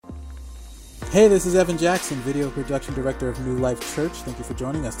Hey, this is Evan Jackson, Video Production Director of New Life Church. Thank you for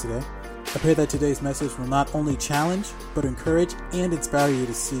joining us today. I pray that today's message will not only challenge, but encourage and inspire you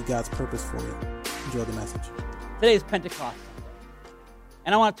to see God's purpose for you. Enjoy the message. Today is Pentecost Sunday,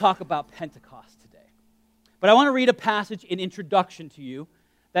 and I want to talk about Pentecost today. But I want to read a passage in introduction to you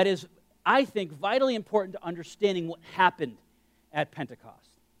that is, I think, vitally important to understanding what happened at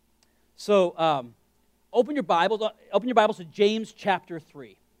Pentecost. So, open your Bibles to James chapter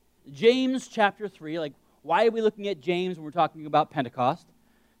 3. James chapter 3, why are we looking at James when we're talking about Pentecost?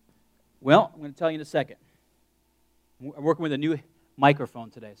 Well, I'm going to tell you in a second. I'm working with a new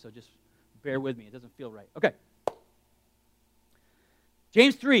microphone today, so just bear with me. It doesn't feel right. Okay.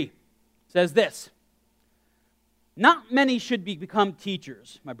 James 3 says this: "Not many should become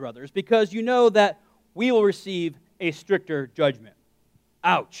teachers, my brothers, because you know that we will receive a stricter judgment."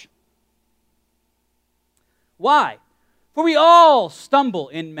 Ouch. Why? For we all stumble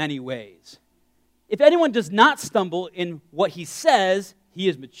in many ways. If anyone does not stumble in what he says, he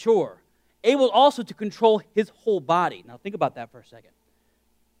is mature, able also to control his whole body. Now think about that for a second.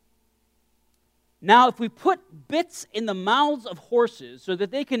 Now if we put bits in the mouths of horses so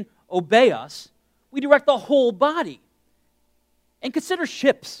that they can obey us, we direct the whole body. And consider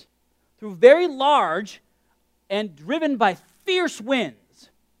ships, through very large and driven by fierce winds.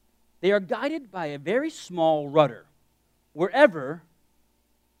 They are guided by a very small rudder, wherever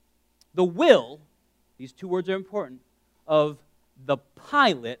the will, these two words are important, of the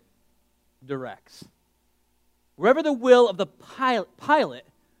pilot directs. Wherever the will of the pilot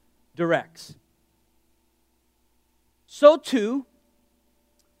directs. So too,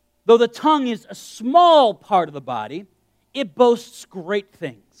 though the tongue is a small part of the body, it boasts great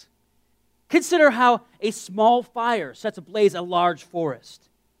things. Consider how a small fire sets ablaze a large forest,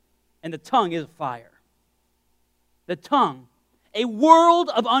 and the tongue is fire. The tongue, a world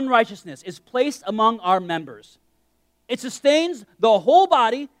of unrighteousness, is placed among our members. It sustains the whole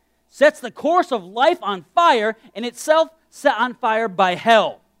body, sets the course of life on fire, and itself set on fire by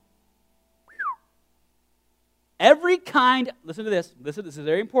hell. Every kind, listen to this, this is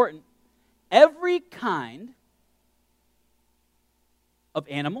very important. Every kind of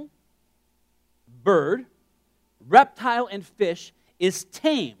animal, bird, reptile, and fish is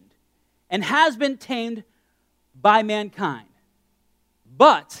tamed and has been tamed by mankind,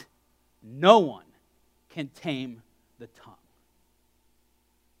 but no one can tame the tongue.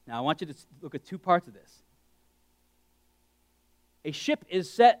 Now, I want you to look at two parts of this. A ship is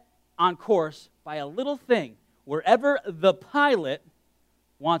set on course by a little thing wherever the pilot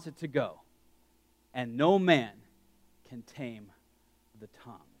wants it to go, and no man can tame the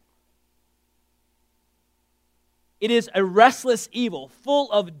tongue. It is a restless evil,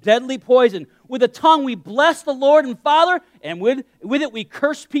 full of deadly poison. With the tongue we bless the Lord and Father, and with it we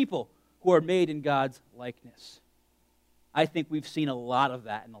curse people who are made in God's likeness. I think we've seen a lot of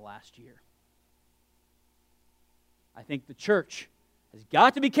that in the last year. I think the church has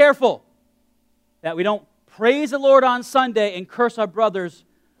got to be careful that we don't praise the Lord on Sunday and curse our brothers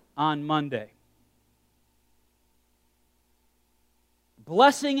on Monday.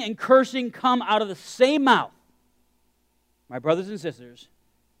 Blessing and cursing come out of the same mouth. My brothers and sisters,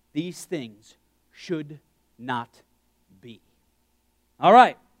 these things should not be. All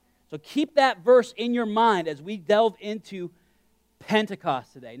right, so keep that verse in your mind as we delve into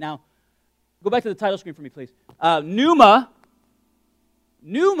Pentecost today. Now, go back to the title screen for me, please. Pneuma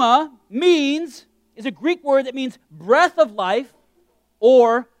is a Greek word that means breath of life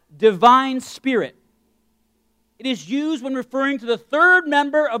or divine spirit. It is used when referring to the third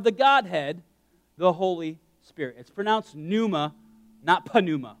member of the Godhead, the Holy Spirit. It's pronounced pneuma, not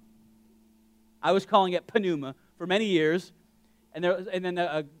pneuma. I was calling it pneuma for many years, and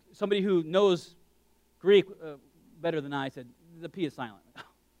then somebody who knows Greek better than I said, the P is silent.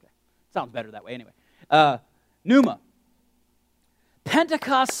 Okay. Sounds better that way anyway. Pneuma.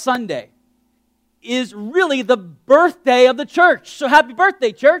 Pentecost Sunday is really the birthday of the church. So happy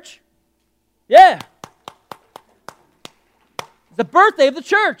birthday, church. Yeah. It's the birthday of the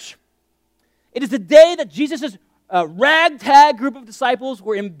church. It is the day that Jesus' ragtag group of disciples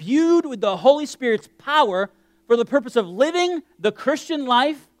were imbued with the Holy Spirit's power for the purpose of living the Christian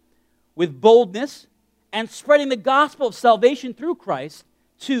life with boldness and spreading the gospel of salvation through Christ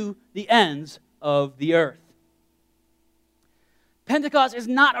to the ends of the earth. Pentecost is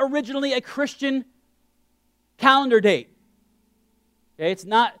not originally a Christian calendar date. Okay,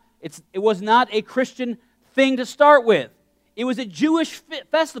 it was not a Christian thing to start with. It was a Jewish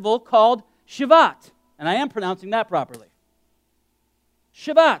festival called Shavat, and I am pronouncing that properly.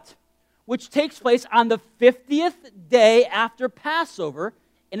 Shavat, which takes place on the 50th day after Passover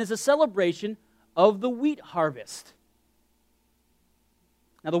and is a celebration of the wheat harvest.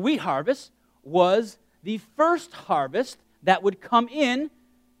 Now, the wheat harvest was the first harvest that would come in,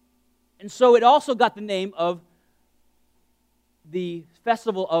 and so it also got the name of the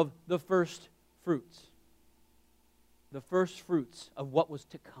festival of the first fruits. The first fruits of what was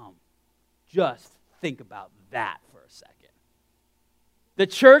to come. Just think about that for a second. The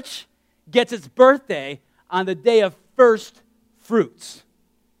church gets its birthday on the day of first fruits.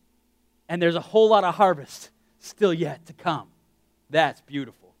 And there's a whole lot of harvest still yet to come. That's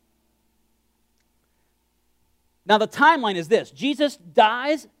beautiful. Now the timeline is this. Jesus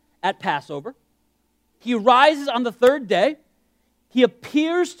dies at Passover. He rises on the third day. He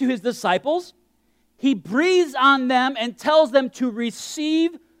appears to his disciples. He breathes on them and tells them to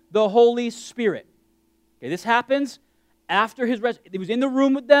receive the Holy Spirit. Okay, this happens after his resurrection. He was in the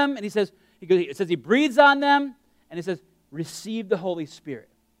room with them, and it says he breathes on them, and it says, receive the Holy Spirit.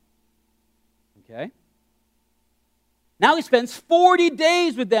 Okay? Now he spends 40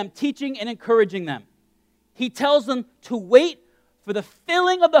 days with them, teaching and encouraging them. He tells them to wait for the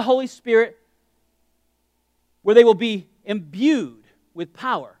filling of the Holy Spirit, where they will be imbued with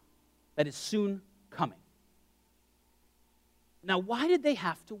power that is soon coming. Now, why did they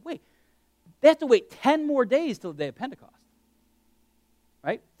have to wait? They have to wait 10 more days till the day of Pentecost.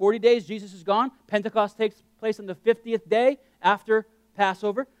 Right? 40 days, Jesus is gone. Pentecost takes place on the 50th day after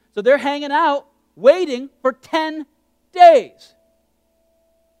Passover. So they're hanging out, waiting for 10 days.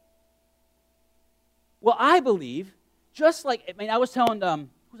 Well, I believe, just like, I was telling, who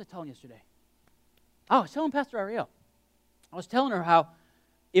was I telling yesterday? Oh, I was telling Pastor Ariel. I was telling her how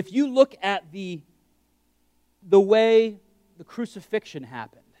if you look at the way the crucifixion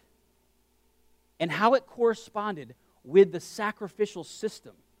happened and how it corresponded with the sacrificial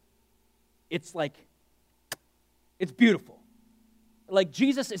system, it's beautiful. Like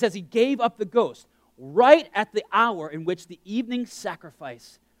Jesus, it says he gave up the ghost right at the hour in which the evening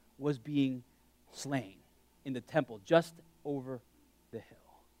sacrifice was being slain in the temple just over the hill.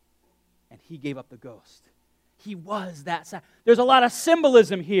 And he gave up the ghost. He was that. There's a lot of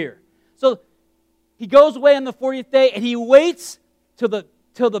symbolism here. So he goes away on the 40th day and he waits till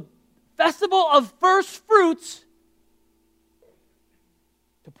the festival of first fruits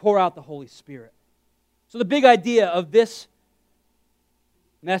to pour out the Holy Spirit. So the big idea of this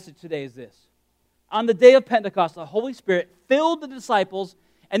message today is this. On the day of Pentecost, the Holy Spirit filled the disciples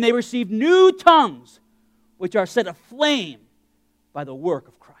and they received new tongues which are set aflame by the work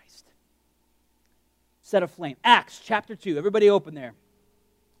of Christ. Set aflame. Acts chapter 2. Everybody open there.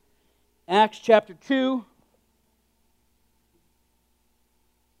 Acts chapter 2.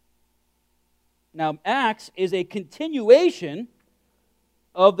 Now, Acts is a continuation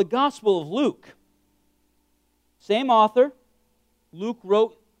of the Gospel of Luke. Same author. Luke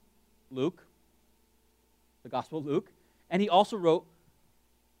wrote Luke, the Gospel of Luke, and he also wrote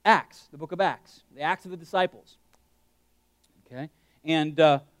Acts, the book of Acts, the Acts of the Disciples. Okay? And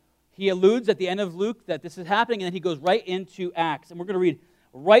he alludes at the end of Luke that this is happening, and then he goes right into Acts. And we're going to read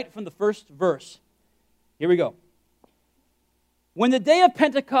right from the first verse. Here we go. When the day of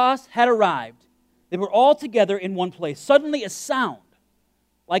Pentecost had arrived, they were all together in one place. Suddenly a sound,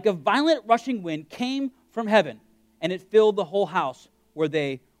 like a violent rushing wind, came from heaven, and it filled the whole house where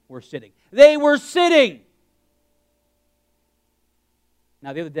they were sitting. They were sitting!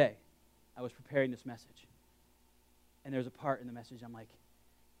 Now, the other day, I was preparing this message, and there's a part in the message, I'm like,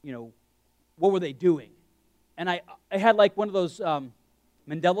 what were they doing? And I had like one of those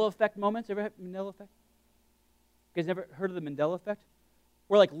Mandela effect moments. Ever had Mandela effect? You guys never heard of the Mandela effect?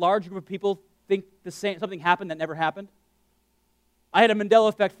 Where like large group of people think the same, something happened that never happened. I had a Mandela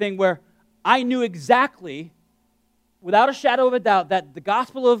effect thing where I knew exactly, without a shadow of a doubt, that the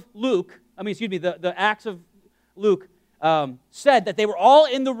Gospel of Luke, the Acts of Luke, said that they were all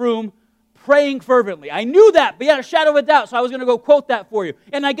in the room praying fervently. I knew that beyond a shadow of a doubt, so I was going to go quote that for you.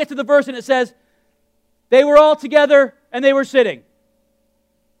 And I get to the verse and it says, they were all together and they were sitting.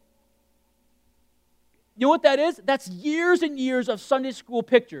 You know what that is? That's years and years of Sunday school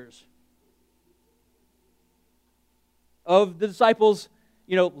pictures of the disciples,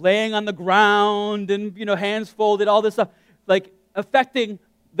 laying on the ground and, hands folded, all this stuff, like affecting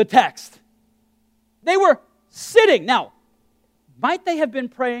the text. They were sitting. Now, might they have been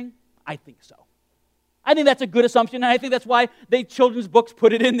praying? I think so. I think that's a good assumption, and I think that's why children's books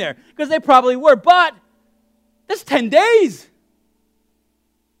put it in there, because they probably were. But that's 10 days.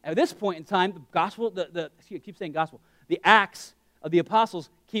 At this point in time, the gospel, I keep saying gospel, the Acts of the Apostles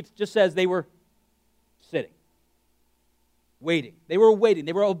just says they were sitting, waiting. They were waiting.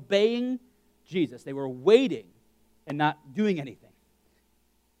 They were obeying Jesus. They were waiting and not doing anything.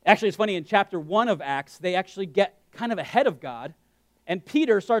 Actually, it's funny, in chapter 1 of Acts, they actually get kind of ahead of God, and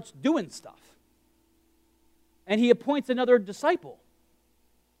Peter starts doing stuff. And he appoints another disciple.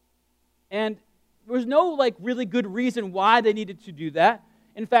 And there was no really good reason why they needed to do that.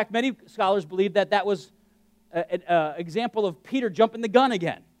 In fact, many scholars believe that that was an example of Peter jumping the gun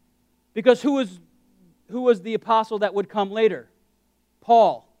again. Because who was the apostle that would come later?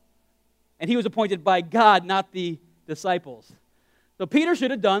 Paul. And he was appointed by God, not the disciples. So Peter should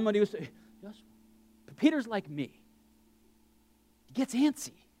have done what he was saying. Peter's like me. He gets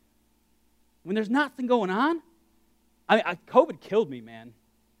antsy. When there's nothing going on, COVID killed me, man.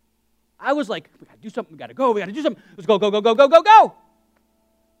 I was like, we got to do something, we got to go, we got to do something. Let's go, go, go, go, go, go, go.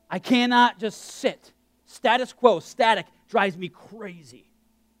 I cannot just sit. Status quo, static, drives me crazy.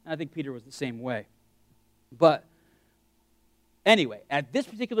 And I think Peter was the same way. But anyway, at this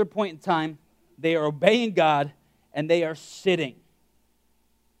particular point in time, they are obeying God and they are sitting.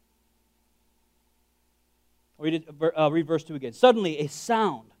 Read verse 2 again. Suddenly a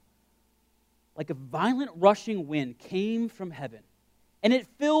sound like a violent rushing wind came from heaven, and it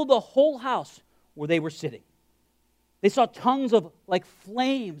filled the whole house where they were sitting. They saw tongues of like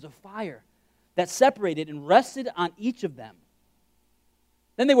flames of fire that separated and rested on each of them.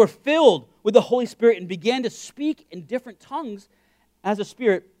 Then they were filled with the Holy Spirit and began to speak in different tongues as the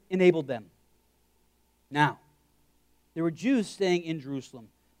Spirit enabled them. Now, there were Jews staying in Jerusalem,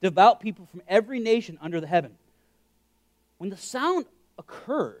 devout people from every nation under the heaven. When the sound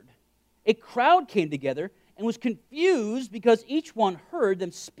occurred, a crowd came together and was confused because each one heard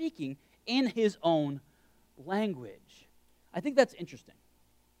them speaking in his own language. I think that's interesting.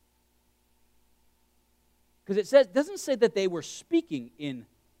 Because it doesn't say that they were speaking in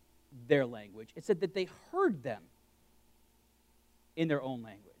their language. It said that they heard them in their own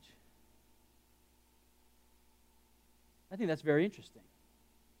language. I think that's very interesting.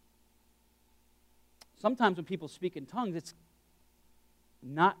 Sometimes when people speak in tongues, it's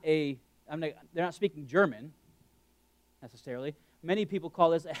not they're not speaking German, necessarily. Many people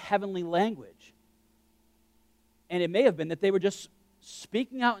call this a heavenly language. And it may have been that they were just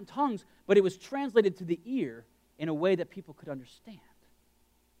speaking out in tongues, but it was translated to the ear in a way that people could understand.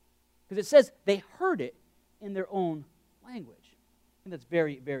 Because it says they heard it in their own language. And that's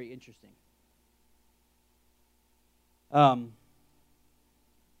very, very interesting.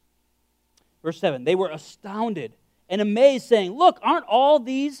 Verse 7, they were astounded and amazed, saying, "Look, aren't all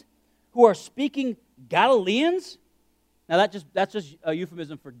these who are speaking Galileans?" Now that's just a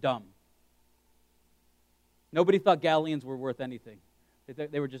euphemism for dumb. Nobody thought Galileans were worth anything.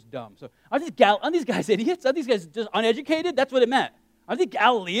 They were just dumb. So aren't these guys idiots? Aren't these guys just uneducated? That's what it meant. Aren't they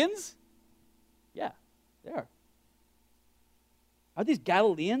Galileans? Yeah, they are. Are these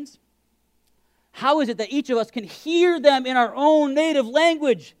Galileans? How is it that each of us can hear them in our own native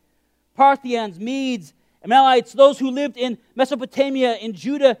language? Parthians, Medes, Amalekites, those who lived in Mesopotamia, in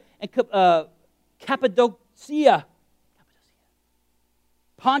Judah, and Cappadocia,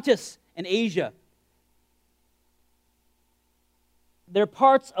 Pontus, and Asia. They're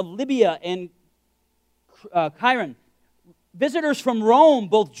parts of Libya and Cyrene. Visitors from Rome,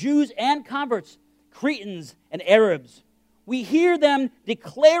 both Jews and converts, Cretans and Arabs. We hear them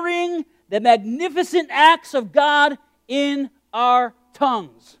declaring the magnificent acts of God in our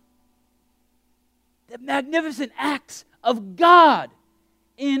tongues. The magnificent acts of God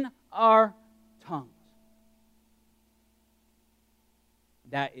in our tongues.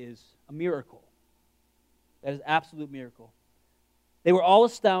 That is a miracle. That is absolute miracle. They were all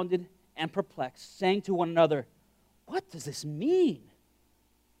astounded and perplexed, saying to one another, "What does this mean?"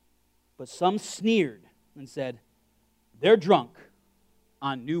 But some sneered and said, "They're drunk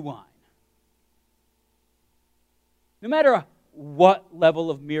on new wine." No matter what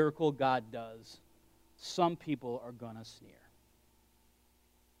level of miracle God does, some people are going to sneer.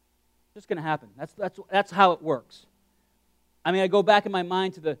 It's just going to happen. That's how it works. I mean, I go back in my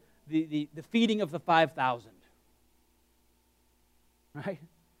mind to the feeding of the 5,000. Right?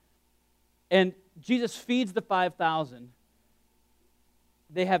 And Jesus feeds the 5,000.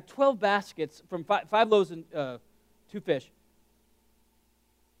 They have 12 baskets from five loaves and 2 fish.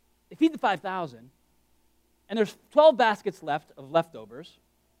 They feed the 5,000. And there's 12 baskets left of leftovers.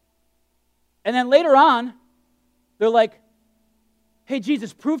 And then later on, they're like, "Hey,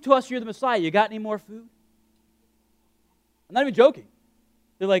 Jesus, prove to us you're the Messiah. You got any more food?" I'm not even joking.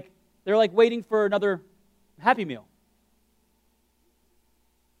 They're like waiting for another Happy Meal.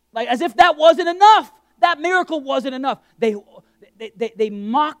 Like as if that wasn't enough. That miracle wasn't enough. They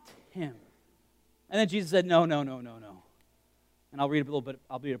mocked him. And then Jesus said, no. And I'll read a little bit,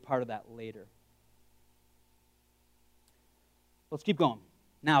 I'll read a part of that later. Let's keep going.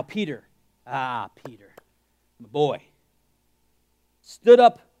 Now Peter, my boy, stood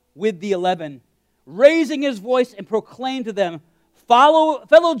up with the 11, raising his voice and proclaimed to them,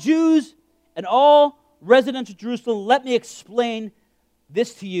 fellow Jews and all residents of Jerusalem, let me explain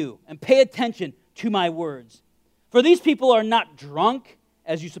this to you and pay attention to my words. For these people are not drunk,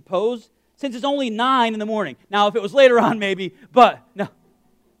 as you suppose, since it's only 9 in the morning. Now, if it was later on, maybe, but no.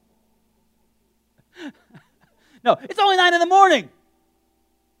 No, it's only 9 in the morning.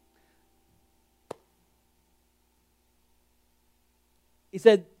 He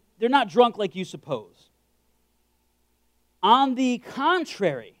said, they're not drunk like you suppose. On the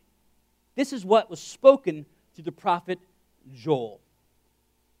contrary, this is what was spoken to the prophet Joel.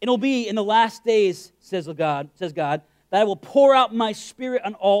 It'll be in the last days, says God, that I will pour out my Spirit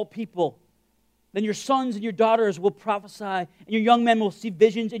on all people. Then your sons and your daughters will prophesy, and your young men will see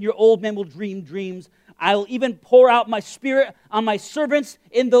visions, and your old men will dream dreams. I will even pour out my Spirit on my servants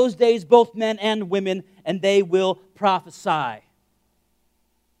in those days, both men and women, and they will prophesy.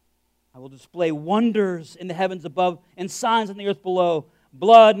 I will display wonders in the heavens above and signs on the earth below,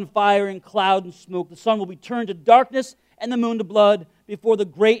 blood and fire and cloud and smoke. The sun will be turned to darkness and the moon to blood before the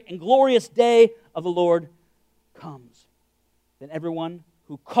great and glorious day of the Lord comes. Then everyone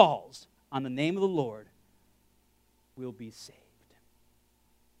who calls on the name of the Lord will be saved.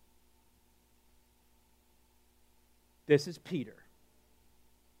 This is Peter.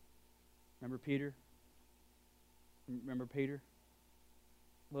 Remember Peter? Remember Peter?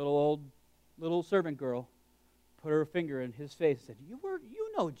 Little servant girl put her finger in his face and said,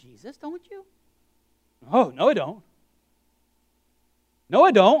 You know Jesus, don't you? Oh, no, I don't. No,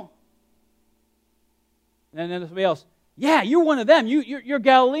 I don't. And then somebody else, yeah, you're one of them. You're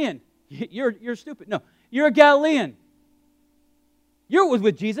Galilean. You're stupid. No, you're a Galilean. You're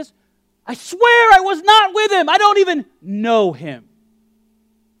with Jesus. I swear I was not with him. I don't even know him.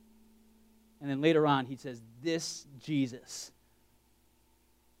 And then later on he says, this Jesus,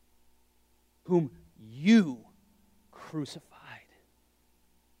 whom you crucified,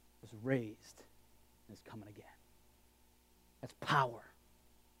 was raised and is coming again. That's power.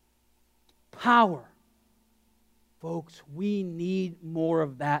 Power. Folks, we need more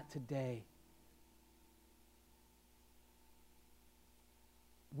of that today.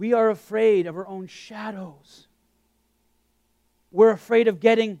 We are afraid of our own shadows. We're afraid of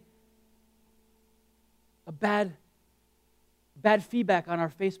getting a bad feedback on our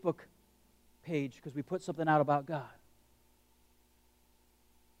Facebook page because we put something out about God.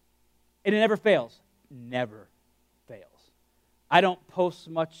 And it never fails. Never fails. I don't post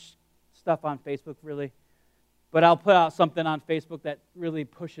much stuff on Facebook, really. But I'll put out something on Facebook that really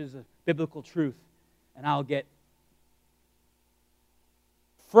pushes a biblical truth, and I'll get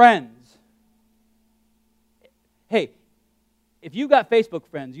friends. Hey, if you've got Facebook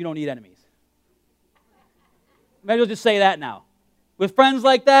friends, you don't need enemies. Maybe I'll just say that now. With friends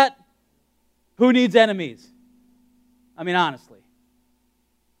like that, who needs enemies? I mean, honestly.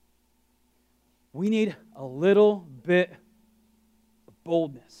 We need a little bit of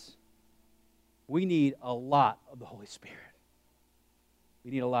boldness. We need a lot of the Holy Spirit.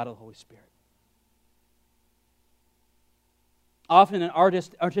 We need a lot of the Holy Spirit. Often an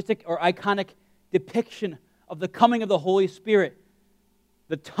artistic or iconic depiction of the coming of the Holy Spirit,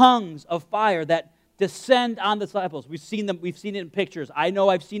 the tongues of fire that descend on the disciples. We've seen it in pictures. I know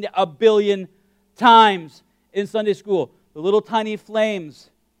I've seen it a billion times in Sunday school. The little tiny flames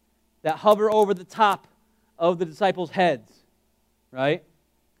that hover over the top of the disciples' heads, right?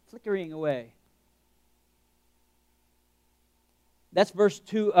 Flickering away. That's verse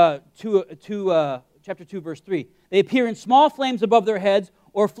 2, chapter 2, verse 3. They appear in small flames above their heads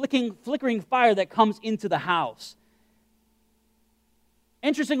or flickering fire that comes into the house.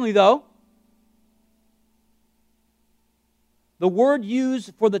 Interestingly, though, the word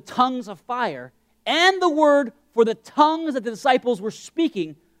used for the tongues of fire and the word for the tongues that the disciples were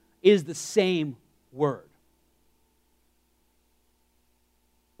speaking is the same word.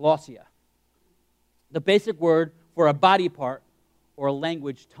 Glossia. The basic word for a body part or a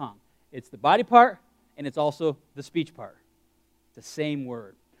language tongue. It's the body part and it's also the speech part. It's the same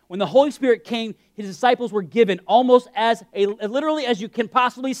word. When the Holy Spirit came, his disciples were given almost as literally as you can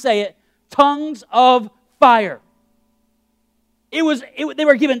possibly say it, tongues of fire. They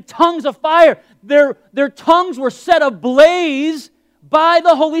were given tongues of fire. Their tongues were set ablaze by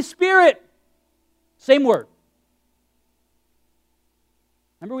the Holy Spirit. Same word.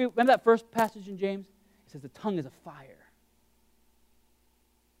 Remember that first passage in James? It says the tongue is a fire.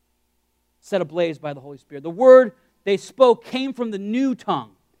 Set ablaze by the Holy Spirit. The word they spoke came from the new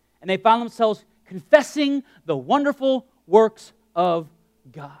tongue, and they found themselves confessing the wonderful works of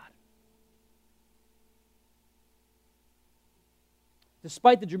God.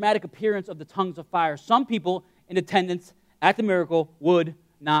 Despite the dramatic appearance of the tongues of fire, some people in attendance at the miracle would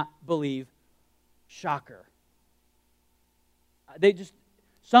not believe. Shocker.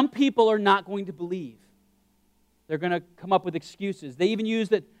 Some people are not going to believe. They're going to come up with excuses. They even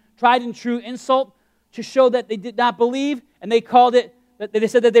used the tried and true insult to show that they did not believe, and they called it, they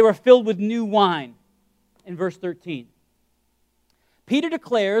said that they were filled with new wine in verse 13. Peter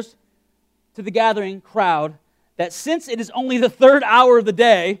declares to the gathering crowd that since it is only the third hour of the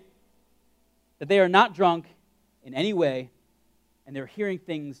day, that they are not drunk in any way, and they're hearing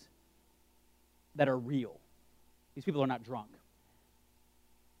things that are real. These people are not drunk.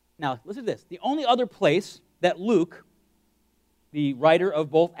 Now, listen to this. The only other place that Luke, the writer of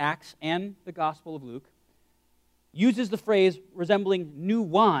both Acts and the Gospel of Luke, uses the phrase resembling new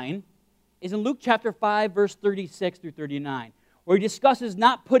wine is in Luke chapter 5, verse 36 through 39, where he discusses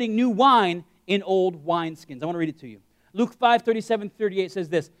not putting new wine in old wineskins. I want to read it to you. Luke 5, 37 through 38 says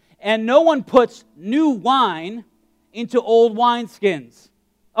this, "And no one puts new wine into old wineskins.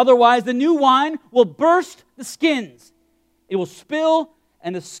 Otherwise, the new wine will burst the skins. It will spill,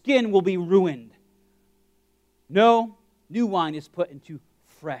 and the skin will be ruined. No, new wine is put into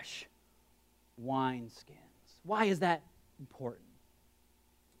fresh wineskins." Why is that important?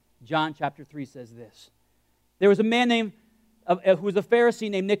 John chapter 3 says this. There was a man who was a Pharisee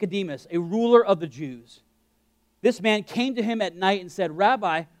named Nicodemus, a ruler of the Jews. This man came to him at night and said,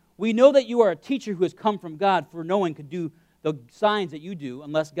 "Rabbi, we know that you are a teacher who has come from God, for no one could do the signs that you do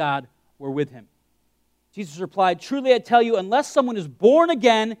unless God were with him." Jesus replied, "Truly I tell you, unless someone is born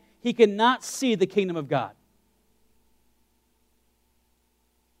again, he cannot see the kingdom of God."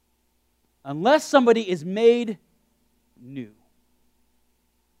 Unless somebody is made new,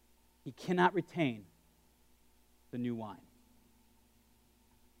 he cannot retain the new wine.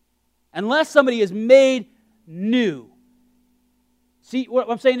 Unless somebody is made new. See, what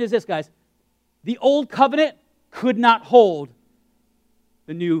I'm saying is this, guys. The old covenant could not hold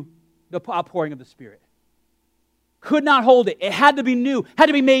the outpouring of the Spirit. Could not hold it. It had to be new. Had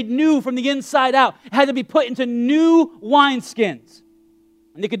to be made new from the inside out. It had to be put into new wineskins.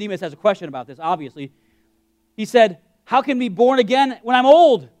 Nicodemus has a question about this, obviously. He said, "How can I be born again when I'm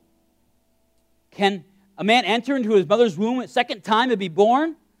old? Can a man enter into his mother's womb a second time and be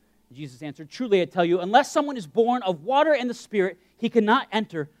born?" Jesus answered, "Truly I tell you, unless someone is born of water and the Spirit, he cannot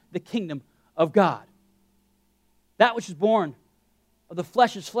enter the kingdom of God. That which is born of the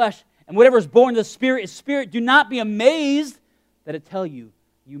flesh is flesh, and whatever is born of the Spirit is spirit. Do not be amazed that I tell you,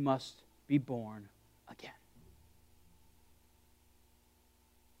 you must be born again."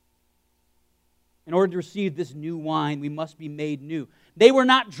 In order to receive this new wine, we must be made new. They were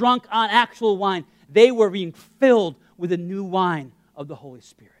not drunk on actual wine. They were being filled with the new wine of the Holy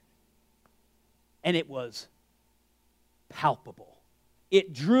Spirit. And it was palpable.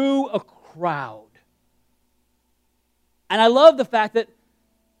 It drew a crowd. And I love the fact that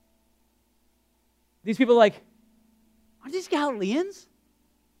these people are like, aren't these Galileans?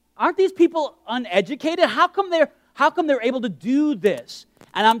 Aren't these people uneducated? How come they're able to do this?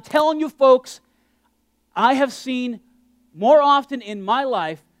 And I'm telling you, folks, I have seen more often in my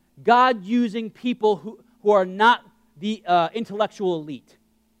life God using people who are not the intellectual elite.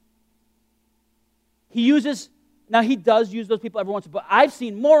 He does use those people every once in a while, but I've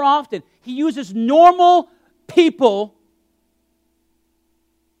seen more often he uses normal people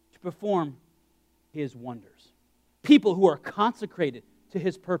to perform his wonders. People who are consecrated to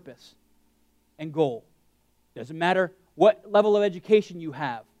his purpose and goal. Doesn't matter what level of education you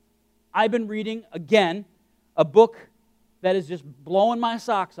have. I've been reading, again, a book that is just blowing my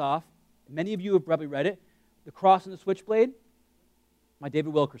socks off. Many of you have probably read it, The Cross and the Switchblade by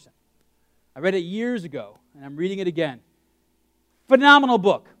David Wilkerson. I read it years ago, and I'm reading it again. Phenomenal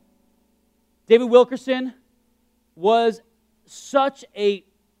book. David Wilkerson was such a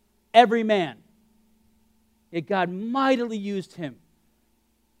everyman. Yet God mightily used him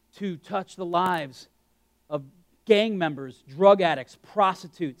to touch the lives of gang members, drug addicts,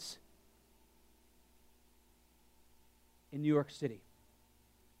 prostitutes in New York City.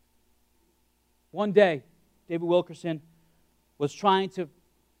 One day, David Wilkerson was trying to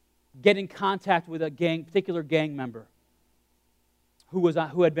get in contact with a particular gang member who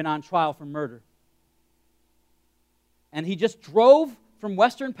had been on trial for murder. And he just drove from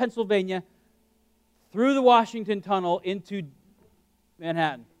western Pennsylvania through the Washington Tunnel into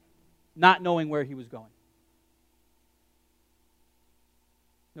Manhattan, not knowing where he was going.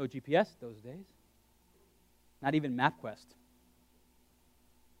 No GPS those days. Not even MapQuest.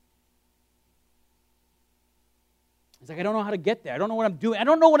 He's like, I don't know how to get there. I don't know what I'm doing. I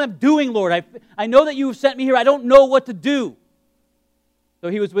don't know what I'm doing, Lord. I know that you've sent me here. I don't know what to do. So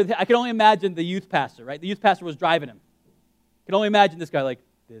he was with, I can only imagine the youth pastor, right? The youth pastor was driving him. I can only imagine this guy like,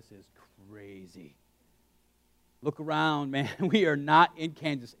 this is crazy. Look around, man. We are not in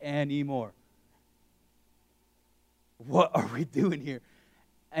Kansas anymore. What are we doing here?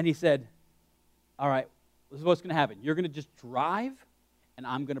 And he said, all right, this is what's going to happen. You're going to just drive, and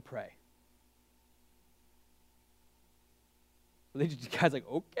I'm going to pray. So the guy's like,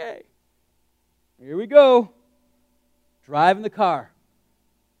 okay, here we go. Driving the car.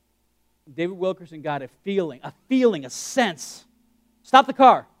 David Wilkerson got a feeling, a sense. Stop the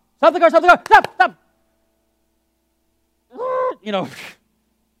car. Stop the car, stop the car, stop. You know,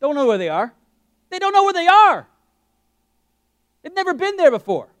 don't know where they are. They don't know where they are. They've never been there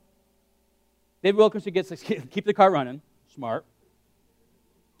before. David Wilkerson gets to keep the car running. Smart.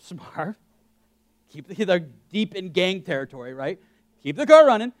 They're deep in gang territory, right? Keep the car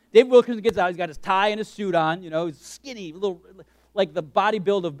running. David Wilkerson gets out. He's got his tie and his suit on. You know, he's skinny, little, like the body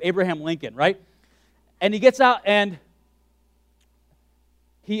build of Abraham Lincoln, right? And he gets out and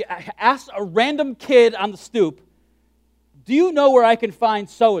he asks a random kid on the stoop, do you know where I can find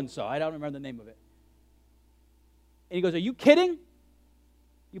so-and-so? I don't remember the name of it. And he goes, are you kidding?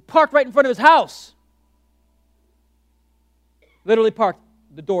 You parked right in front of his house. Literally parked.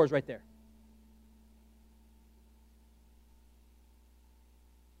 The door's right there.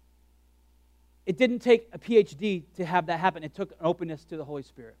 It didn't take a PhD to have that happen. It took an openness to the Holy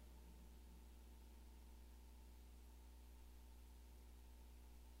Spirit.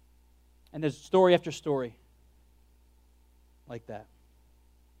 And there's story after story like that.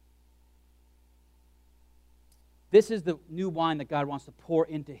 This is the new wine that God wants to pour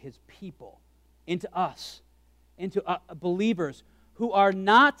into His people, into us, into believers who are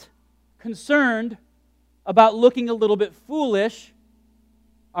not concerned about looking a little bit foolish,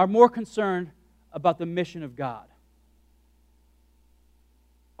 are more concerned about the mission of God.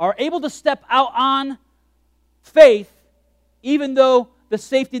 Are able to step out on faith even though the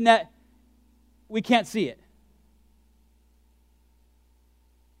safety net, we can't see it.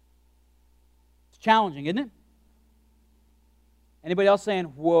 It's challenging, isn't it? Anybody else saying,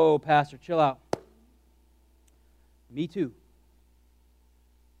 whoa, Pastor, chill out? Me too.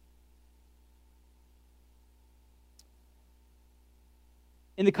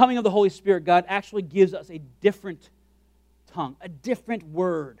 In the coming of the Holy Spirit, God actually gives us a different tongue, a different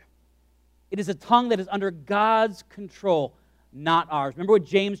word. It is a tongue that is under God's control, not ours. Remember what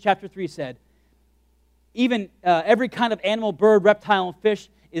James chapter 3 said? Even every kind of animal, bird, reptile, and fish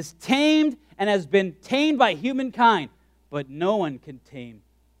is tamed and has been tamed by humankind, but no one can tame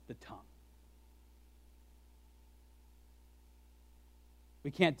the tongue.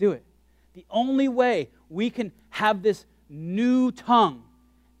 We can't do it. The only way we can have this new tongue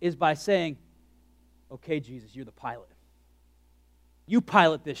is by saying, okay, Jesus, you're the pilot. You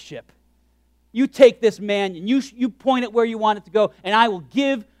pilot this ship. You take this man and you point it where you want it to go, and I will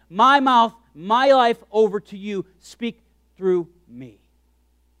give my mouth, my life over to you. Speak through me.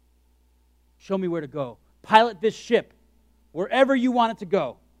 Show me where to go. Pilot this ship wherever you want it to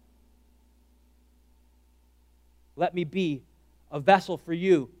go. Let me be a vessel for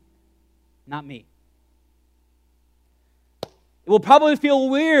you, not me. It will probably feel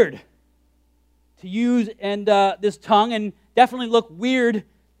weird to use this tongue, and definitely look weird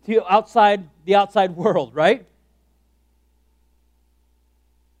to the outside world, right?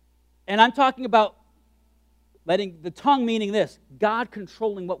 And I'm talking about letting the tongue, meaning this, God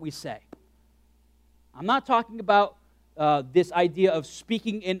controlling what we say. I'm not talking about this idea of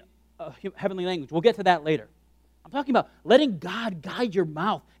speaking in a heavenly language. We'll get to that later. I'm talking about letting God guide your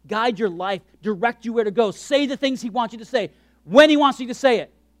mouth, guide your life, direct you where to go, say the things He wants you to say, when He wants you to say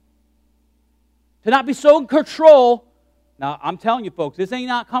it. To not be so in control. Now, I'm telling you, folks, this ain't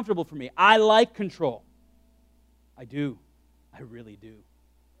not comfortable for me. I like control. I do. I really do.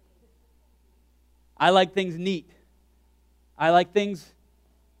 I like things neat. I like things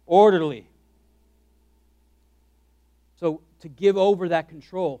orderly. So to give over that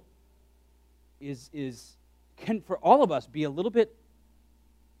control can, for all of us, be a little bit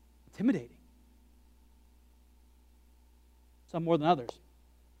intimidating. Some more than others.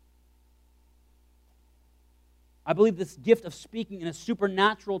 I believe this gift of speaking in a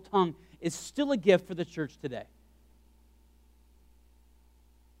supernatural tongue is still a gift for the church today.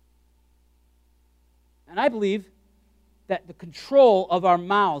 And I believe that the control of our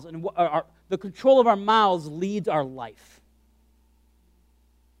mouths and the control of our mouths leads our life.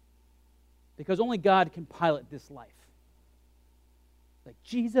 Because only God can pilot this life. Like,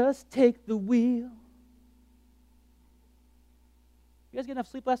 Jesus, take the wheel. You guys get enough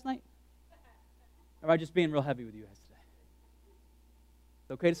sleep last night? Or am I just being real heavy with you guys today?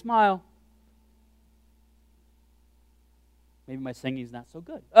 It's okay to smile. Maybe my singing's not so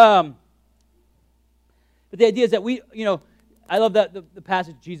good. But the idea is that I love that the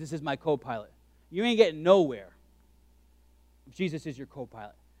passage, Jesus is my co-pilot. You ain't getting nowhere if Jesus is your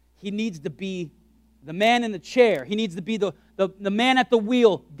co-pilot. He needs to be the man in the chair. He needs to be the man at the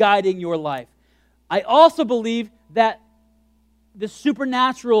wheel guiding your life. I also believe that the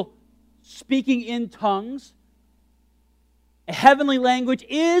supernatural speaking in tongues, a heavenly language,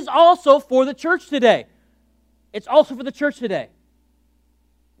 is also for the church today. It's also for the church today.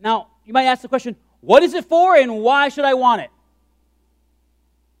 Now, you might ask the question, what is it for and why should I want it?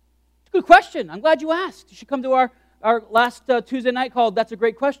 It's a good question. I'm glad you asked. You should come to our last Tuesday night called That's a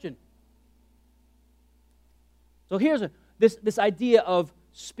Great Question. So here's this idea of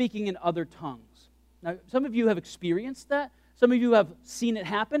speaking in other tongues. Now, some of you have experienced that. Some of you have seen it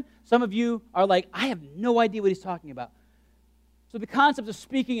happen. Some of you are like, I have no idea what he's talking about. So the concept of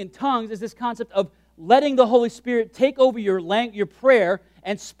speaking in tongues is this concept of letting the Holy Spirit take over your prayer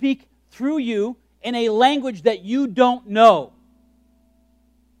and speak through you in a language that you don't know.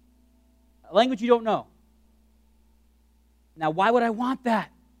 A language you don't know. Now, why would I want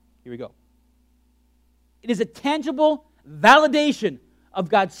that? Here we go. It is a tangible validation of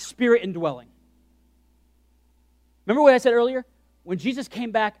God's Spirit indwelling. Remember what I said earlier? When Jesus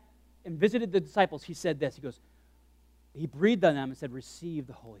came back and visited the disciples, he said this. He breathed on them and said, receive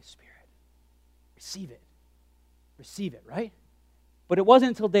the Holy Spirit. Receive it. Receive it, right? But it wasn't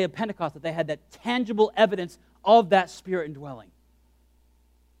until the day of Pentecost that they had that tangible evidence of that Spirit indwelling.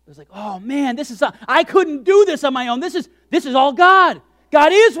 It was like, oh man, I couldn't do this on my own. This is all God.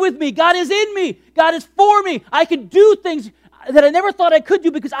 God is with me. God is in me. God is for me. I can do things that I never thought I could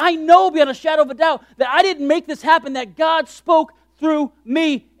do because I know beyond a shadow of a doubt that I didn't make this happen, that God spoke through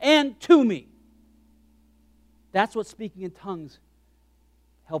me and to me. That's what speaking in tongues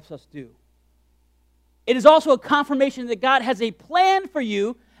helps us do. It is also a confirmation that God has a plan for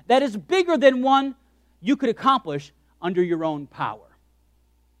you that is bigger than one you could accomplish under your own power.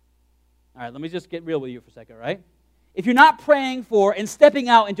 All right, let me just get real with you for a second, all right? If you're not praying for and stepping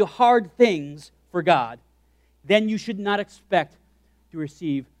out into hard things for God, then you should not expect to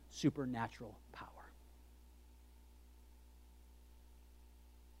receive supernatural power.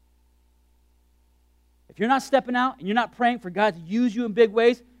 If you're not stepping out and you're not praying for God to use you in big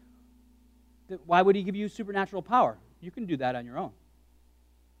ways, then why would He give you supernatural power? You can do that on your own.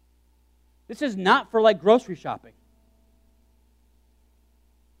 This is not for like grocery shopping.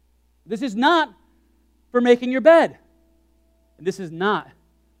 This is not for making your bed. And this is not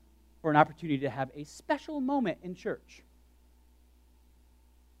for an opportunity to have a special moment in church.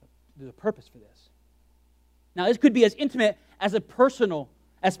 There's a purpose for this. Now, this could be as intimate as personal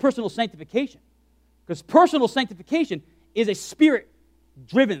sanctification. Because personal sanctification is a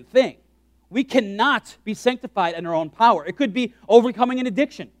Spirit-driven thing. We cannot be sanctified in our own power. It could be overcoming an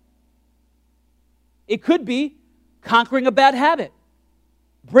addiction. It could be conquering a bad habit.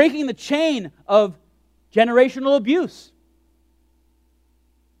 Breaking the chain of generational abuse.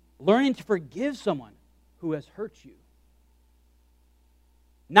 Learning to forgive someone who has hurt you.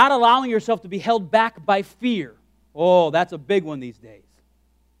 Not allowing yourself to be held back by fear. Oh, that's a big one these days.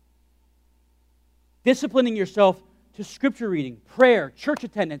 Disciplining yourself to scripture reading, prayer, church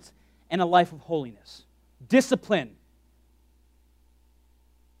attendance, and a life of holiness. Discipline.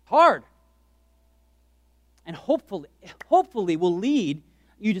 Hard. And hopefully will lead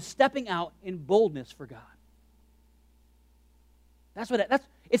you to stepping out in boldness for God.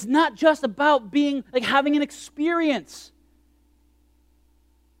 It's not just about being like having an experience.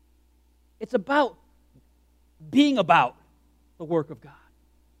 It's about being about the work of God.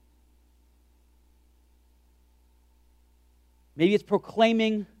 Maybe it's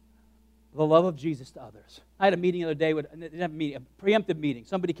proclaiming the love of Jesus to others. I had a meeting the other day, a preemptive meeting.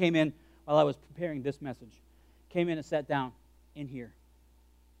 Somebody came in while I was preparing this message. Came in and sat down in here.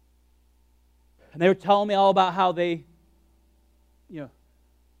 And they were telling me all about how they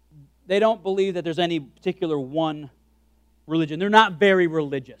don't believe that there's any particular one religion. They're not very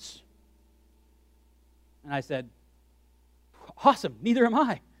religious. And I said, awesome, neither am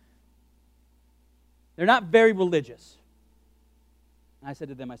I. They're not very religious. And I said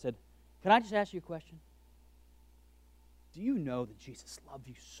to them, can I just ask you a question? Do you know that Jesus loved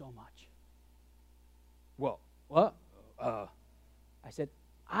you so much? Well, what? I said,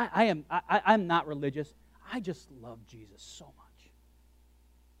 I'm not religious. I just love Jesus so much.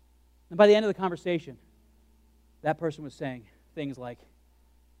 And by the end of the conversation, that person was saying things like,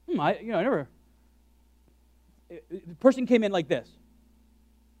 The person came in like this.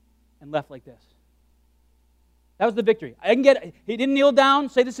 and left like this. That was the victory. He didn't kneel down,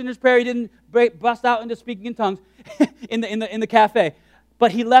 say the sinner's prayer. He didn't bust out into speaking in tongues in the cafe.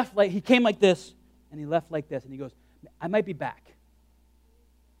 But he left he came like this, and he left like this, and he goes, I might be back.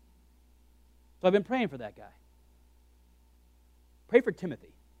 So I've been praying for that guy. Pray for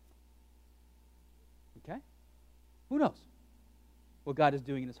Timothy. Okay? Who knows what God is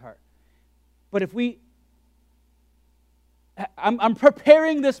doing in his heart? But I'm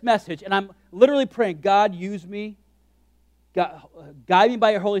preparing this message, and I'm literally praying, God, use me. God, guide me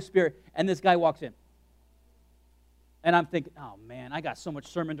by your Holy Spirit. And this guy walks in. And I'm thinking, oh, man, I got so much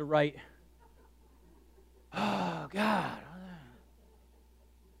sermon to write. Oh, God.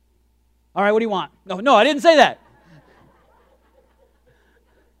 All right, what do you want? No, I didn't say that.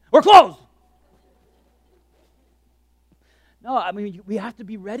 We're closed. No, I mean, we have to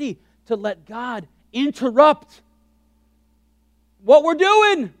be ready to let God interrupt what we're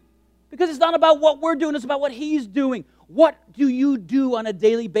doing. Because it's not about what we're doing, it's about what He's doing. What do you do on a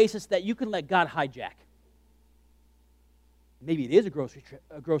daily basis that you can let God hijack? Maybe it is a grocery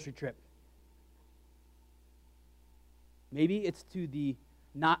trip. Maybe it's to the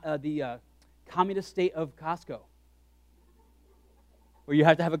communist state of Costco, where you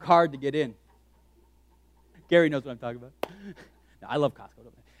have to have a card to get in. Gary knows what I'm talking about. No, I love Costco.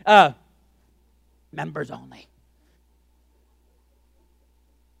 Don't I? Members only.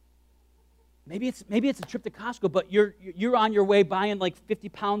 Maybe it's a trip to Costco, but you're on your way buying like 50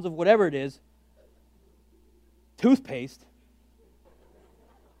 pounds of whatever it is, toothpaste.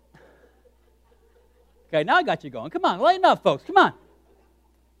 Okay, now I got you going. Come on, lighten up, folks. Come on.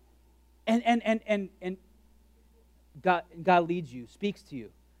 And God leads you, speaks to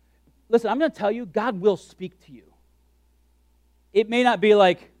you. Listen, I'm going to tell you, God will speak to you. It may not be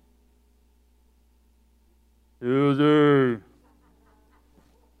like, Susie,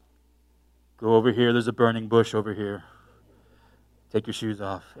 go over here. There's a burning bush over here. Take your shoes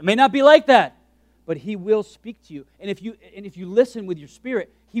off. It may not be like that, but He will speak to you. And if you listen with your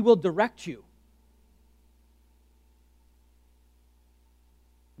spirit, He will direct you.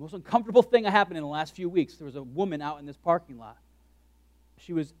 The most uncomfortable thing that happened in the last few weeks, there was a woman out in this parking lot.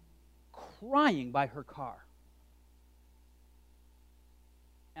 She was crying by her car.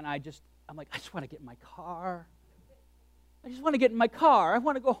 And I'm like, I just want to get in my car. I just want to get in my car. I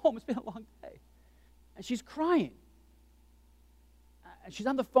want to go home. It's been a long day. And she's crying. And she's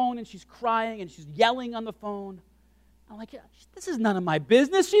on the phone and she's crying and she's yelling on the phone. I'm like, yeah, this is none of my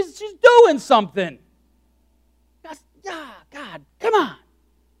business. She's doing something. God, come on.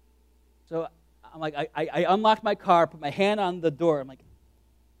 So I'm like, I unlocked my car, put my hand on the door. I'm like,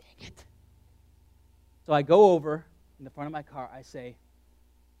 dang it. So I go over in the front of my car. I say,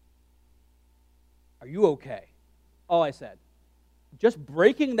 are you okay? All I said. Just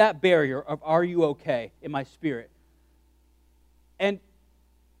breaking that barrier of are you okay in my spirit. And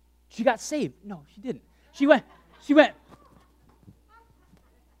she got saved. No, she didn't. She went,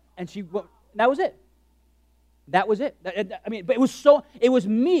 and she went, that was it. That was it. I mean, but it was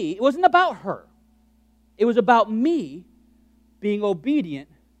me. It wasn't about her. It was about me being obedient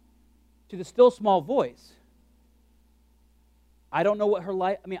to the still small voice. I don't know what her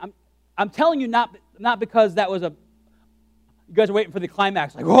life, I mean, I'm telling you not because that was you guys are waiting for the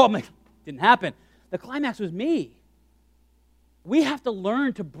climax, like, oh, didn't happen. The climax was me. We have to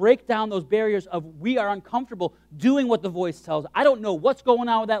learn to break down those barriers of we are uncomfortable doing what the voice tells. I don't know what's going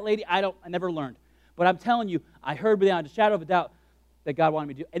on with that lady. I never learned. But I'm telling you, I heard beyond a shadow of a doubt that God wanted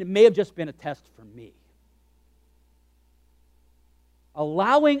me to do. And it may have just been a test for me.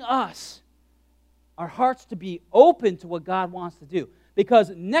 Allowing us, our hearts to be open to what God wants to do. Because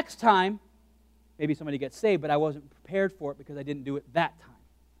next time, maybe somebody gets saved, but I wasn't prepared for it because I didn't do it that time.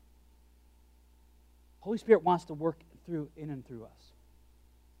 Holy Spirit wants to work in and through us.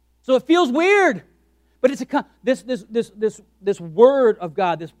 So it feels weird, but it's this word of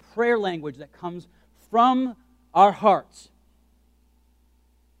God, this prayer language that comes from our hearts.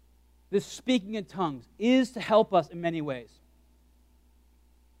 This speaking in tongues is to help us in many ways.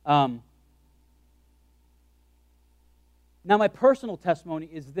 Now, my personal testimony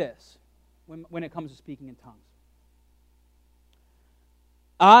is this, when it comes to speaking in tongues.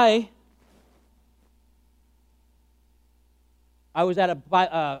 I was at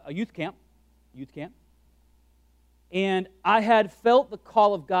a youth camp, and I had felt the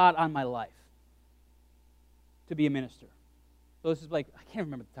call of God on my life to be a minister. So this is like, I can't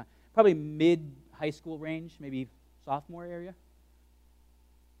remember the time, probably mid-high school range, maybe sophomore area.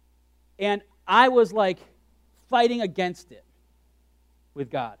 And I was like fighting against it with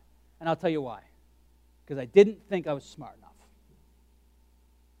God. And I'll tell you why. Because I didn't think I was smart enough.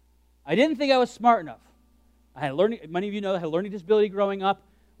 I didn't think I was smart enough. Many of you know I had a learning disability growing up.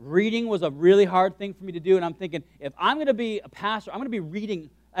 Reading was a really hard thing for me to do, and I'm thinking, if I'm going to be a pastor, I'm going to be reading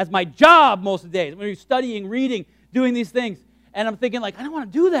as my job most of the days. I'm going to be studying, reading, doing these things. And I'm thinking, like, I don't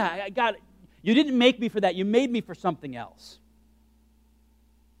want to do that. You didn't make me for that. You made me for something else.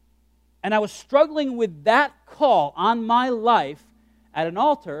 And I was struggling with that call on my life at an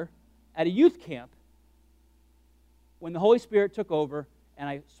altar at a youth camp when the Holy Spirit took over and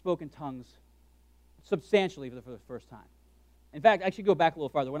I spoke in tongues substantially for the first time. In fact, I should go back a little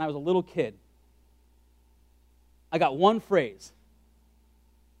farther. When I was a little kid, I got one phrase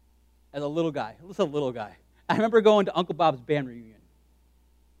as a little guy. It was a little guy. I remember going to Uncle Bob's band reunion.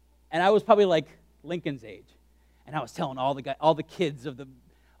 And I was probably like Lincoln's age. And I was telling all the kids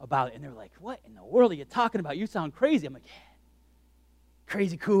about it. And they were like, what in the world are you talking about? You sound crazy. I'm like, yeah,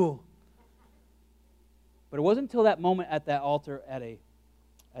 crazy cool. But it wasn't until that moment at that altar at a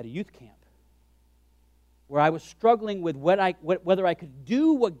youth camp where I was struggling with whether I could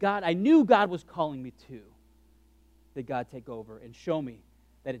do what I knew God was calling me to, that God take over and show me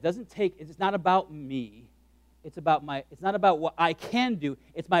that it's not about me, it's not about what I can do,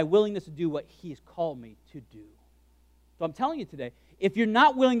 it's my willingness to do what He's called me to do. So I'm telling you today, if you're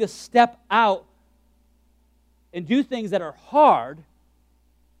not willing to step out and do things that are hard,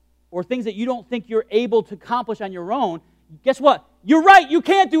 or things that you don't think you're able to accomplish on your own, guess what? You're right, you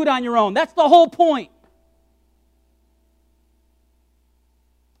can't do it on your own. That's the whole point.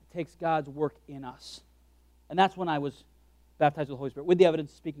 It takes God's work in us. And that's when I was baptized with the Holy Spirit, with the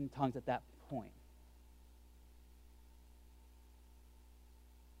evidence of speaking in tongues at that point.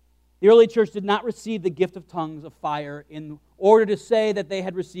 The early church did not receive the gift of tongues of fire in order to say that they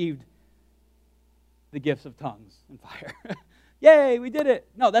had received the gifts of tongues and fire. Yay, we did it.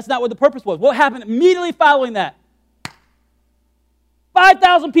 No, that's not what the purpose was. What happened immediately following that?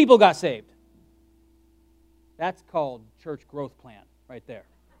 5,000 people got saved. That's called church growth plan right there.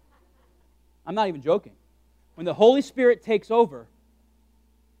 I'm not even joking. When the Holy Spirit takes over,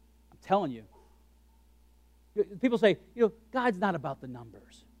 I'm telling you, people say, God's not about the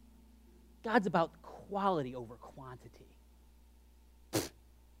numbers. God's about quality over quantity.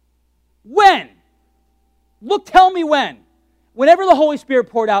 When? Tell me when. Whenever the Holy Spirit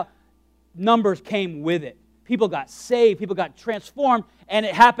poured out, numbers came with it. People got saved, people got transformed, and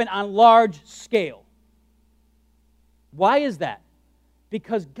it happened on large scale. Why is that?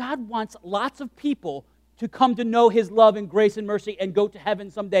 Because God wants lots of people to come to know His love and grace and mercy and go to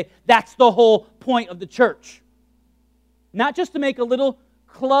heaven someday. That's the whole point of the church. Not just to make a little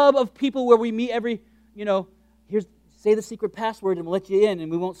club of people where we meet every, say the secret password and we'll let you in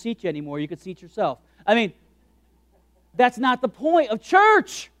and we won't seat you anymore. You can seat yourself. I mean, that's not the point of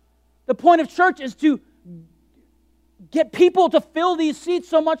church. The point of church is to get people to fill these seats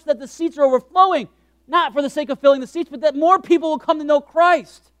so much that the seats are overflowing. Not for the sake of filling the seats, but that more people will come to know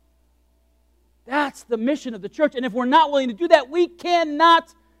Christ. That's the mission of the church. And if we're not willing to do that, we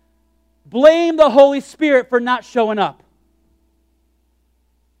cannot blame the Holy Spirit for not showing up.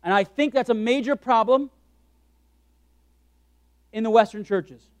 And I think that's a major problem in the Western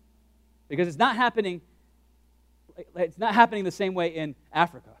churches. Because it's not happening the same way in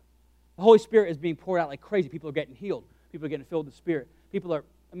Africa. The Holy Spirit is being poured out like crazy. People are getting healed. People are getting filled with the Spirit.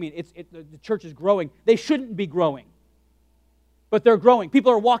 The church is growing. They shouldn't be growing. But they're growing.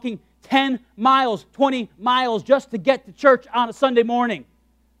 People are walking 10 miles, 20 miles just to get to church on a Sunday morning.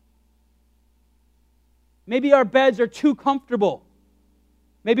 Maybe our beds are too comfortable.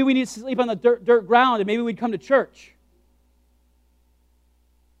 Maybe we need to sleep on the dirt ground and maybe we'd come to church.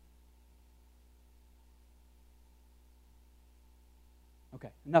 Okay,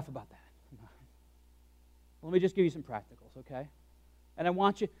 enough about that. Let me just give you some practicals, okay? And I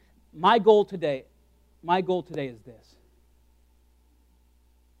want you, my goal today is this.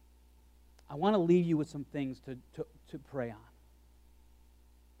 I want to leave you with some things to pray on.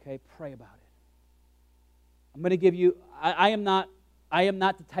 Okay, pray about it. I'm going to give you, I am not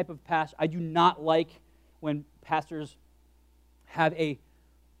the type of pastor, I do not like when pastors have a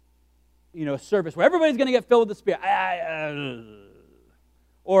service where everybody's going to get filled with the Spirit.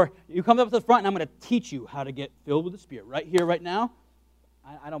 Or you come up to the front and I'm going to teach you how to get filled with the Spirit right here, right now.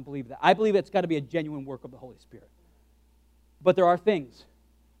 I don't believe that. I believe it's got to be a genuine work of the Holy Spirit. But there are things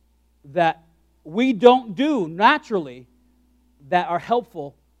that we don't do naturally that are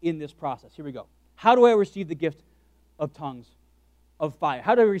helpful in this process. Here we go. How do I receive the gift of tongues of fire?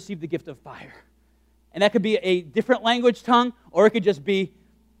 How do I receive the gift of fire? And that could be a different language tongue, or it could just be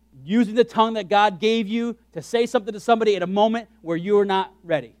using the tongue that God gave you to say something to somebody at a moment where you are not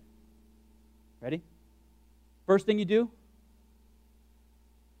ready. Ready? First thing you do,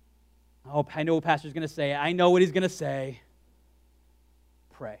 Oh, I know what Pastor's going to say. I know what he's going to say.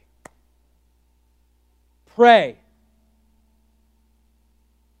 Pray. Pray.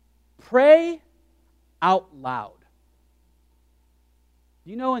 Pray out loud.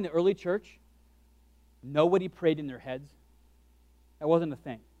 Do you know in the early church, nobody prayed in their heads? That wasn't a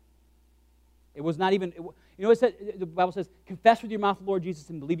thing. It was not even, you know what it said? The Bible says, confess with your mouth the Lord Jesus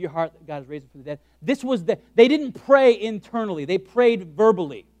and believe your heart that God has raised him from the dead. They didn't pray internally. They prayed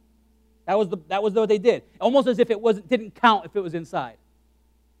verbally. That was what they did. Almost as if didn't count if it was inside.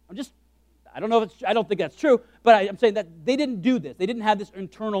 I don't think that's true, but I'm saying that they didn't do this. They didn't have this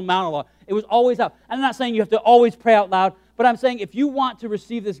internal monologue. It was always out. I'm not saying you have to always pray out loud, but I'm saying if you want to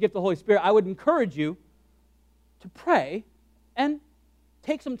receive this gift of the Holy Spirit, I would encourage you to pray and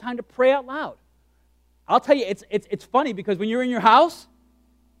take some time to pray out loud. I'll tell you, it's funny because when you're in your house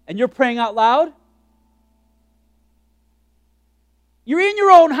and you're praying out loud, you're in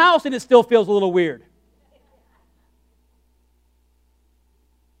your own house and it still feels a little weird.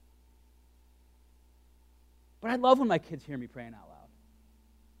 But I love when my kids hear me praying out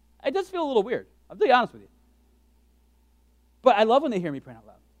loud. It does feel a little weird. I'll be honest with you. But I love when they hear me praying out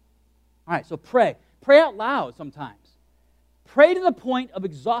loud. All right, so pray. Pray out loud sometimes. Pray to the point of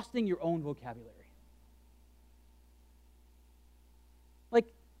exhausting your own vocabulary. Like,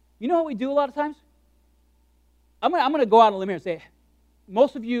 you know what we do a lot of times? I'm going to go out on a limb here and say,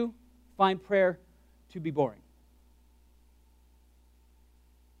 most of you find prayer to be boring.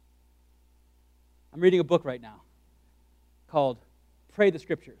 I'm reading a book right now called Pray the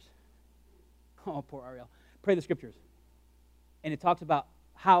Scriptures. Oh, poor Ariel. Pray the Scriptures. And it talks about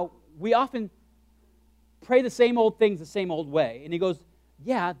how we often pray the same old things the same old way. And he goes,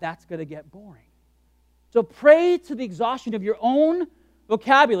 yeah, that's going to get boring. So pray to the exhaustion of your own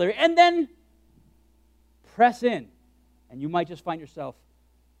vocabulary and then press in. And you might just find yourself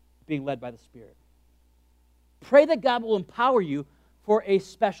being led by the Spirit. Pray that God will empower you for a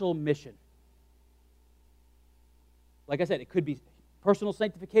special mission. Like I said, it could be personal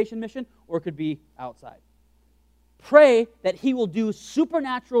sanctification mission or it could be outside. Pray that he will do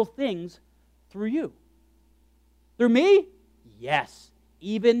supernatural things through you. Through me? Yes.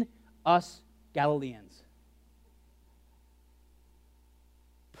 Even us Galileans.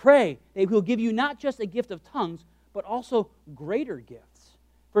 Pray that he will give you not just a gift of tongues, but also greater gifts.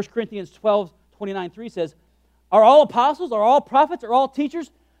 1 Corinthians 12:29-3 says, are all apostles, are all prophets, are all teachers?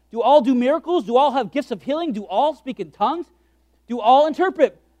 Do all do miracles? Do all have gifts of healing? Do all speak in tongues? Do all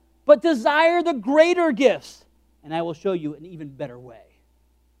interpret? But desire the greater gifts, and I will show you an even better way.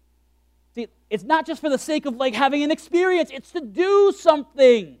 See, it's not just for the sake of like having an experience. It's to do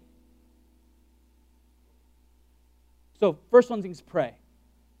something. So first one thing is pray.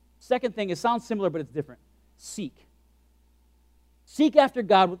 Second thing, it sounds similar, but it's different. Seek. Seek after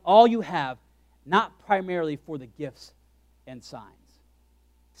God with all you have, not primarily for the gifts and signs.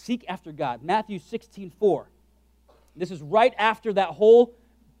 Seek after God. Matthew 16:4. This is right after that whole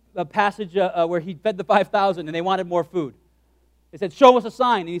passage where he fed the 5,000 and they wanted more food. They said, show us a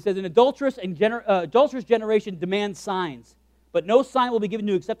sign. And he says, an adulterous generation demands signs, but no sign will be given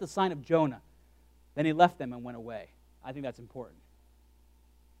to you except the sign of Jonah. Then he left them and went away. I think that's important.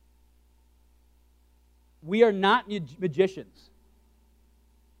 We are not magicians.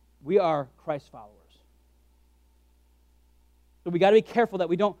 We are Christ followers. So we got to be careful that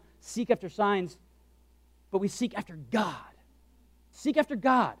we don't seek after signs, but we seek after God. Seek after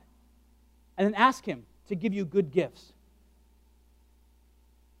God. And then ask him to give you good gifts.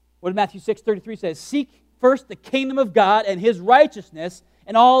 What Matthew 6:33 says, seek first the kingdom of God and his righteousness,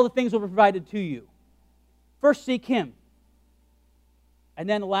 and all the things will be provided to you. First seek him. And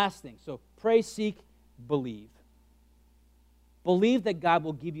then the last thing. So pray, seek, believe. Believe that God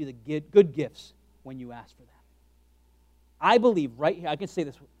will give you the good gifts when you ask for them. I believe right here, I can say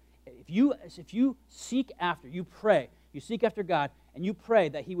this, if you seek after, you pray, you seek after God, and you pray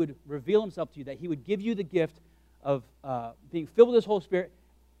that he would reveal himself to you, that he would give you the gift of being filled with his Holy Spirit,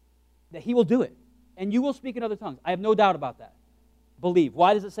 that he will do it. And you will speak in other tongues. I have no doubt about that. Believe.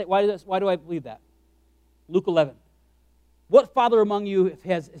 Why does it say, why do I believe that? Luke 11. What father among you, if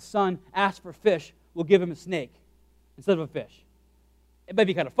his son asks for fish, will give him a snake instead of a fish? It might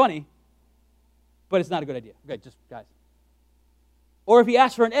be kind of funny, but it's not a good idea. Okay, just guys. Or if he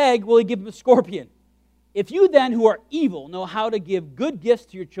asks for an egg, will he give him a scorpion? If you then, who are evil, know how to give good gifts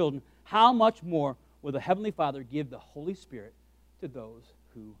to your children, how much more will the Heavenly Father give the Holy Spirit to those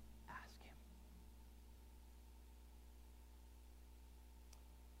who ask him?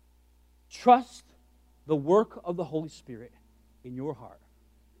 Trust the work of the Holy Spirit in your heart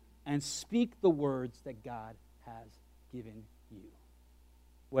and speak the words that God has given you.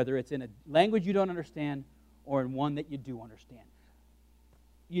 whether it's in a language you don't understand or in one that you do understand.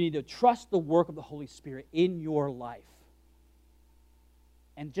 You need to trust the work of the Holy Spirit in your life.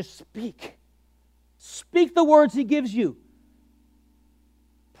 And just speak. Speak the words He gives you.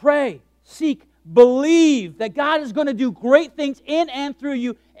 Pray, seek, believe that God is going to do great things in and through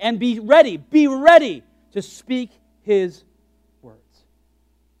you, and be ready to speak His words.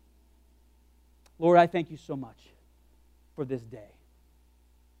 Lord, I thank you so much for this day.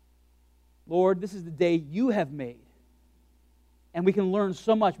 Lord, this is the day you have made. And we can learn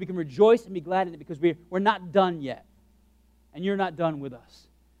so much. We can rejoice and be glad in it because we're not done yet. And you're not done with us.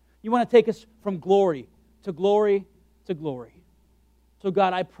 You want to take us from glory to glory to glory. So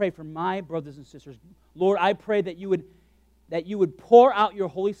God, I pray for my brothers and sisters. Lord, I pray that you would pour out your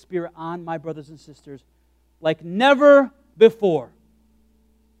Holy Spirit on my brothers and sisters like never before.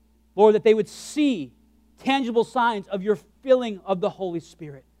 Lord, that they would see tangible signs of your filling of the Holy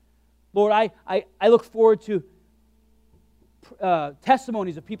Spirit. Lord, I look forward to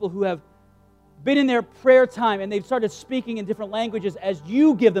testimonies of people who have been in their prayer time and they've started speaking in different languages as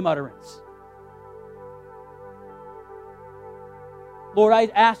you give them utterance. Lord, I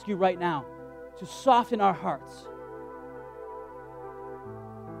ask you right now to soften our hearts,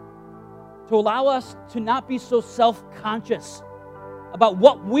 to allow us to not be so self-conscious about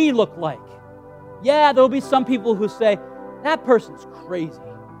what we look like. Yeah, there'll be some people who say, that person's crazy.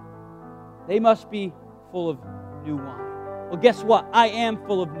 They must be full of new wine. Well, guess what? I am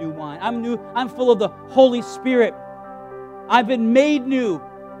full of new wine. I'm full of the Holy Spirit. I've been made new.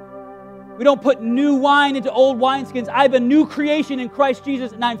 We don't put new wine into old wineskins. I'm a new creation in Christ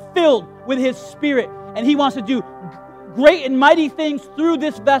Jesus, and I'm filled with His Spirit. And He wants to do great and mighty things through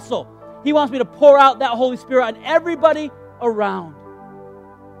this vessel. He wants me to pour out that Holy Spirit on everybody around.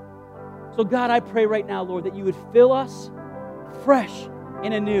 So God, I pray right now, Lord, that you would fill us fresh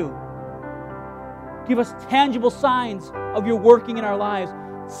and anew. Give us tangible signs of your working in our lives.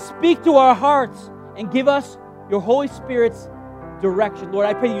 Speak to our hearts and give us your Holy Spirit's direction. Lord,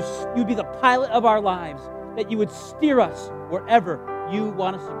 I pray you'd be the pilot of our lives, that you would steer us wherever you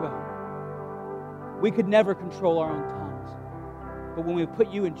want us to go. We could never control our own tongues, but when we put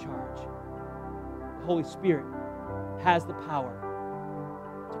you in charge, the Holy Spirit has the power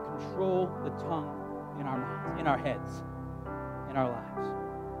to control the tongue in our minds, in our heads, in our lives.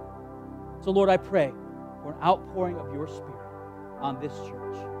 So Lord, I pray for an outpouring of your Spirit on this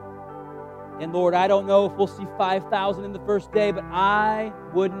church. And Lord, I don't know if we'll see 5,000 in the first day, but I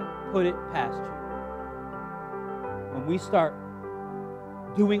wouldn't put it past you. When we start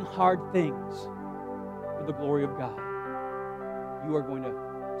doing hard things for the glory of God, you are going to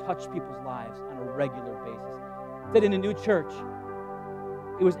touch people's lives on a regular basis. It said in a new church,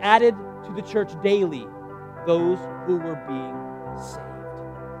 it was added to the church daily those who were being saved.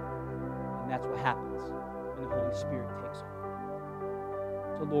 And that's what happens when the Holy Spirit takes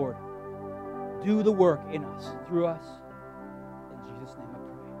over. So Lord, do the work in us, through us. In Jesus' name I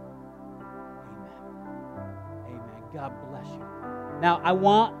pray. Amen. Amen. God bless you. Now, I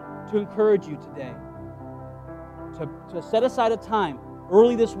want to encourage you today to set aside a time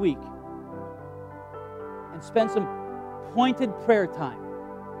early this week and spend some pointed prayer time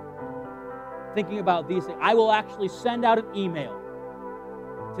thinking about these things. I will actually send out an email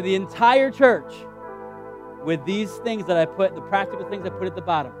to the entire church with these things that I put, the practical things I put at the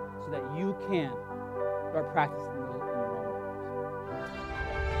bottom, so that you can start practicing